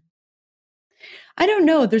 I don't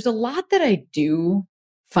know. There's a lot that I do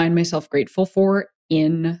find myself grateful for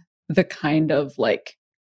in the kind of like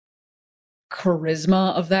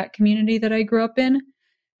charisma of that community that I grew up in.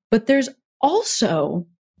 But there's also,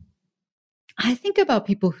 I think about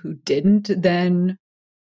people who didn't then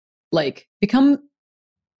like become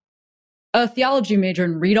a theology major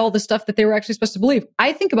and read all the stuff that they were actually supposed to believe.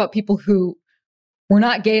 I think about people who were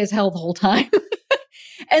not gay as hell the whole time.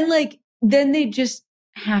 And like, then they just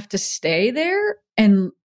have to stay there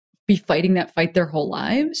and be fighting that fight their whole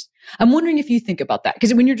lives. I'm wondering if you think about that.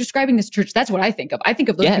 Because when you're describing this church, that's what I think of. I think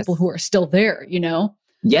of those people who are still there, you know?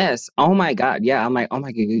 Yes. Oh my God. Yeah. I'm like, oh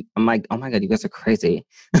my God. I'm like, oh my God, you guys are crazy.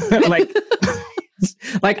 Like,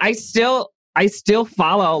 like I still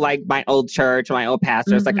follow like my old church, my old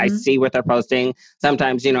pastors. Like I see what they're posting.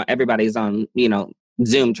 Sometimes, you know, everybody's on, you know,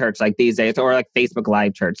 Zoom church like these days, or like Facebook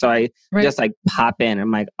Live church. So I just like pop in.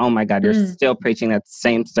 I'm like, oh my God, you're still preaching that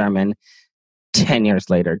same sermon 10 years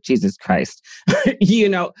later. Jesus Christ. You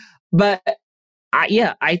know, but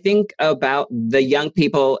I think about the young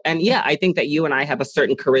people, and I think that you and I have a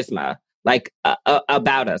certain charisma, like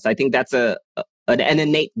about us. I think that's an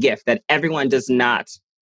innate gift that everyone does not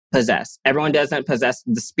possess. Everyone doesn't possess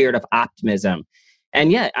the spirit of optimism.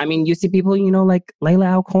 And yet, I mean, you see people, you know, like Layla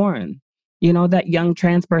Alcorn, you know, that young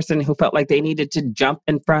trans person who felt like they needed to jump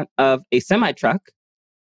in front of a semi-truck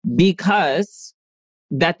because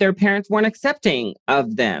that their parents weren't accepting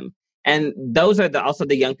of them. And those are also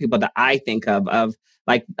the young people that I think of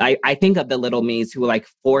like, I think of the little me's who were like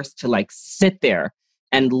forced to like sit there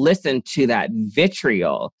and listen to that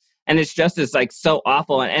vitriol. And it's just as like so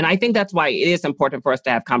awful. And I think that's why it is important for us to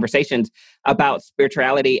have conversations about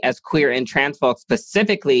spirituality as queer and trans folks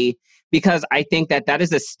specifically, because I think that that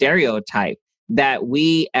is a stereotype that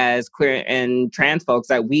we as queer and trans folks,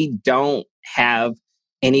 that we don't have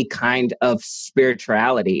any kind of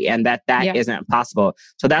spirituality, and that isn't possible.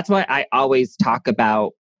 So that's why I always talk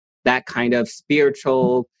about that kind of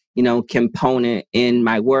spiritual, you know, component in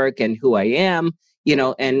my work and who I am, you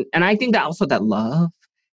know, and I think that also that love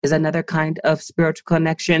is another kind of spiritual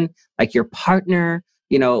connection, like your partner,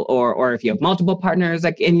 you know, or if you have multiple partners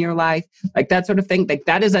like in your life, like that sort of thing, like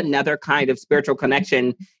that is another kind of spiritual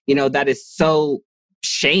connection, you know, that is so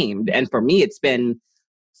shamed. And for me, it's been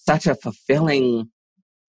such a fulfilling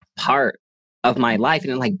part of my life,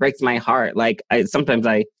 and it like breaks my heart. Like sometimes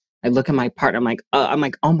I look at my partner, I'm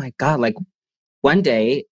like, oh my God, like one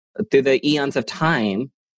day through the eons of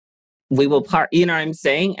time, we will part, you know what I'm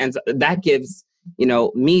saying? And that gives, you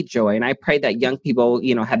know, me joy. And I pray that young people,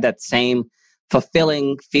 you know, have that same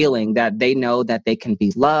fulfilling feeling that they know that they can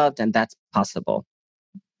be loved and that's possible.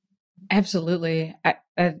 Absolutely. I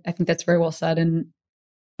think that's very well said. And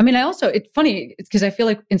I mean, it's funny because I feel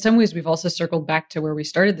like in some ways we've also circled back to where we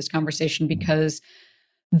started this conversation, because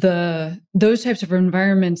those types of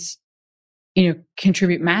environments, you know,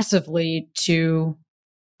 contribute massively to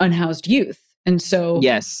unhoused youth. And so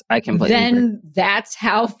yes, I completely agree. That's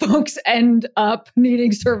how folks end up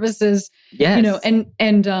needing services, you know,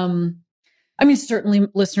 and I mean, certainly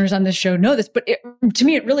listeners on this show know this, but to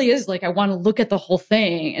me, it really is like, I want to look at the whole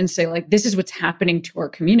thing and say like, this is what's happening to our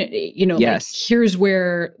community. You know, like, here's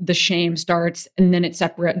where the shame starts, and then it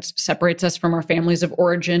separates us from our families of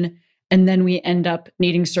origin. And then we end up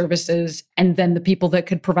needing services. And then the people that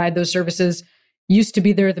could provide those services used to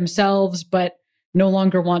be there themselves, but no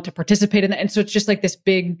longer want to participate in that. And so it's just like this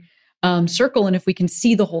big circle. And if we can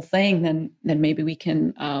see the whole thing, then maybe we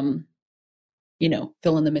can, you know,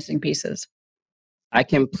 fill in the missing pieces. I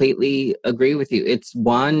completely agree with you. It's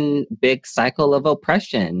one big cycle of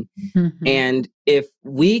oppression. Mm-hmm. And if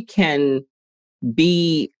we can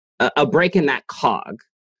be a break in that cog,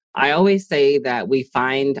 I always say that we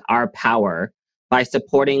find our power by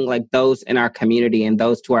supporting like those in our community and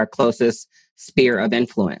those to our closest sphere of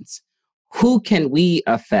influence. Who can we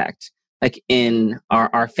affect like in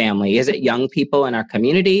our family? Is it young people in our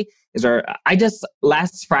community?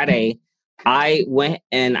 Last Friday, I went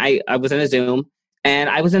and I was in a Zoom,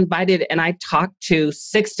 and I was invited, and I talked to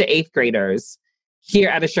 6th to 8th graders here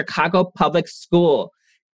at a Chicago public school.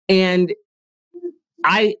 And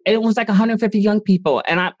it was like 150 young people.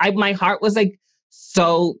 And my heart was like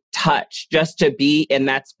so touched just to be in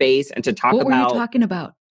that space and to talk about. What were you talking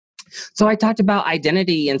about? So I talked about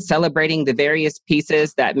identity and celebrating the various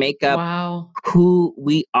pieces that make up who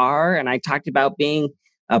we are. And I talked about being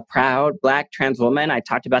a proud Black trans woman. I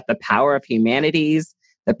talked about the power of humanities,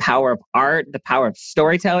 the power of art, the power of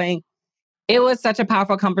storytelling. It was such a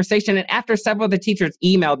powerful conversation. And after several of the teachers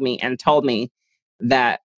emailed me and told me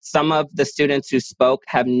that some of the students who spoke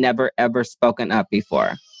have never, ever spoken up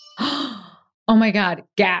before. Oh my God,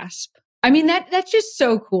 gasp. I mean, that's just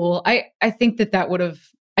so cool. I think that would have,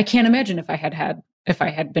 I can't imagine if I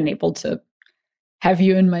had been able to have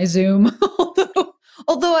you in my Zoom,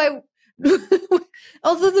 although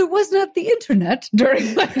there was not the internet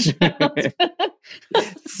during my childhood.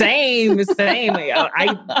 Same.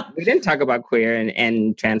 We didn't talk about queer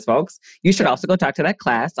and trans folks. You should also go talk to that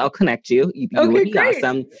class. I'll connect you. You Okay, would be great.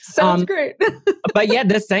 awesome. Sounds great. But yeah,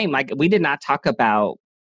 the same. Like, we did not talk about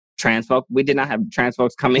trans folk. We did not have trans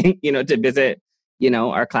folks coming, to visit,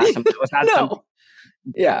 our class. It was not something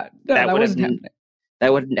No, that wasn't happening.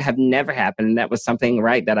 That would have never happened. And that was something,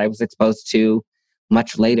 right, that I was exposed to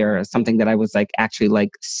much later, something that I was like actually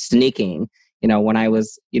like sneaking. When I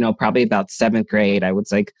was, probably about 7th grade, I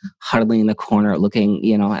was like huddling in the corner looking,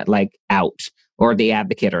 at like Out or The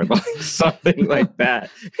Advocate or like something like that.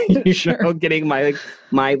 Sure. Getting my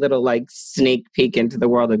little like sneak peek into the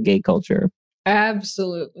world of gay culture.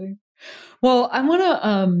 Absolutely. Well, I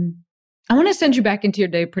want to send you back into your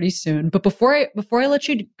day pretty soon. But before I let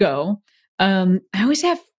you go, I always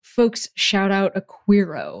have folks shout out a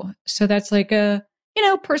queero. So that's like a,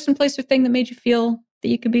 person, place, or thing that made you feel that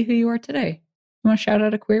you could be who you are today. You want to shout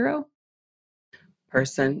out a queero?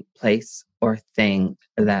 Person, place, or thing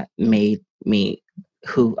that made me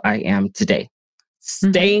who I am today.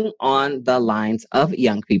 Staying on the lines of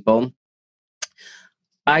young people.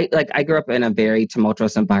 I grew up in a very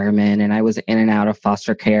tumultuous environment, and I was in and out of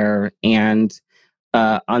foster care. And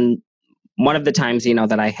on one of the times,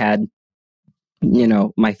 that I had,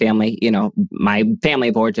 my family, my family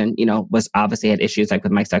of origin, was obviously had issues like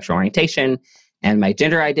with my sexual orientation and my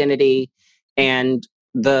gender identity. And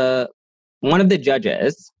one of the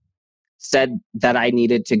judges said that I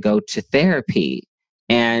needed to go to therapy.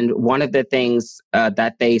 And one of the things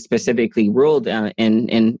that they specifically ruled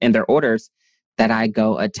in their orders, that I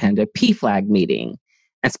go attend a PFLAG meeting,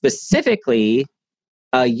 and specifically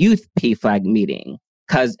a youth PFLAG meeting.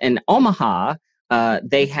 Because in Omaha,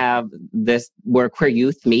 they have this where queer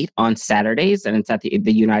youth meet on Saturdays, and it's at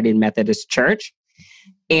the United Methodist Church.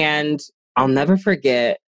 And I'll never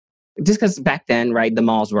forget, just because back then, right, the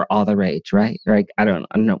malls were all the rage, right? Like, I don't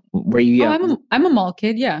know. Were you young? I'm a mall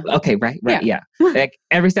kid, yeah. Okay, right, yeah. Like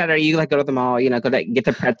every Saturday, you like go to the mall, go to get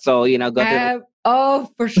the pretzel, go to. Oh,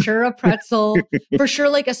 for sure, a pretzel. For sure,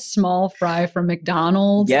 like a small fry from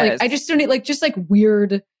McDonald's. Yes. Like, I just don't eat just like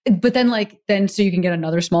weird. But then so you can get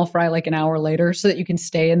another small fry like an hour later, so that you can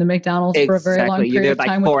stay in the McDonald's for a very long period of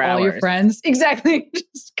time with all your friends. Exactly.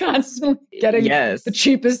 Just constantly getting the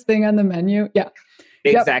cheapest thing on the menu. Yeah.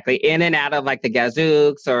 Exactly. Yep. In and out of like the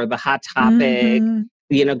Gazooks or the Hot Topic,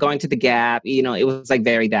 going to the Gap, it was like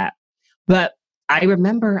very that. But I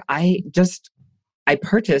remember I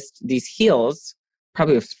purchased these heels,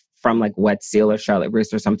 probably from like Wet Seal or Charlotte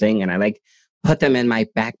Russe or something. And I like put them in my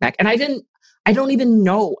backpack, and I don't even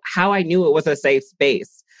know how I knew it was a safe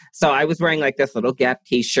space. So I was wearing like this little Gap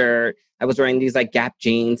t-shirt. I was wearing these like Gap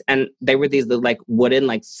jeans, and they were these like wooden,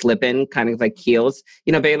 like slip-in kind of like heels,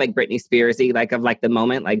 very like Britney Spearsy, like of like the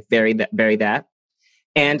moment, like very that.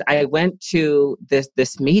 And I went to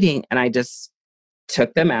this meeting, and I just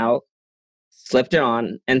took them out, slipped it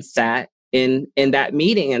on, and sat in that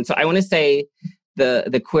meeting. And so I want to say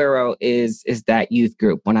the Queero is that youth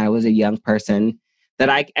group when I was a young person.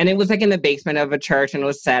 And it was like in the basement of a church, and it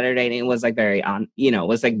was Saturday, and it was like very it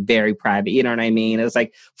was like very private, you know what I mean? It was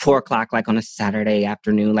like 4:00, like on a Saturday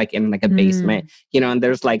afternoon, like in like a basement, and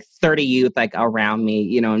there's like 30 youth like around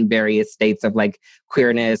me, in various states of like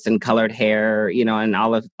queerness and colored hair, and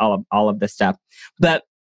all of the stuff. But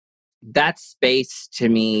that space to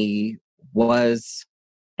me was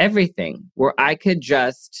everything, where I could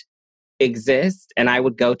just exist, and I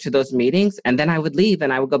would go to those meetings, and then I would leave,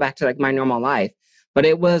 and I would go back to like my normal life. But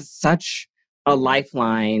it was such a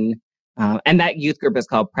lifeline. And that youth group is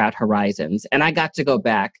called Proud Horizons. And I got to go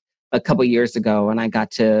back a couple years ago, and I got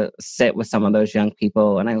to sit with some of those young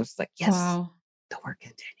people. And I was like, yes, the work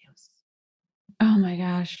continues. Oh my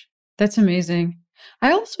gosh. That's amazing.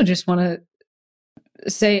 I also just want to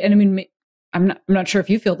say, and I mean, I'm not sure if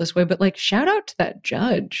you feel this way, but like shout out to that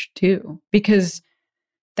judge too, because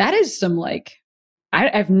that is some like, I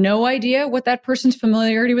have no idea what that person's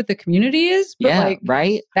familiarity with the community is, but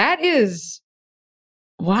right. That is,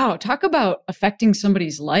 wow. Talk about affecting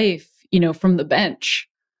somebody's life, from the bench,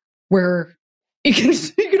 where you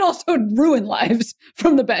can also ruin lives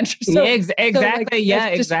from the bench. So, exactly.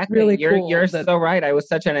 Exactly. Really you're cool so right. I was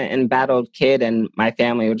such an embattled kid, and my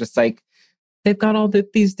family was just like, they've got all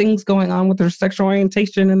these things going on with their sexual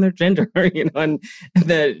orientation and their gender, and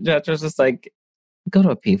the judge was just like, go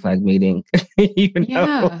to a PFLAG meeting.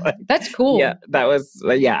 That's cool. Yeah, that was,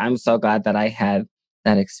 I'm so glad that I had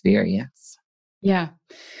that experience. Yeah.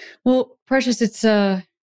 Well, Precious, it's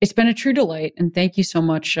been a true delight. And thank you so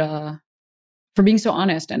much for being so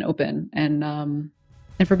honest and open and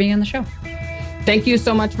for being on the show. Thank you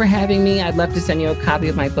so much for having me. I'd love to send you a copy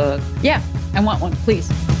of my book. Yeah, I want one, please.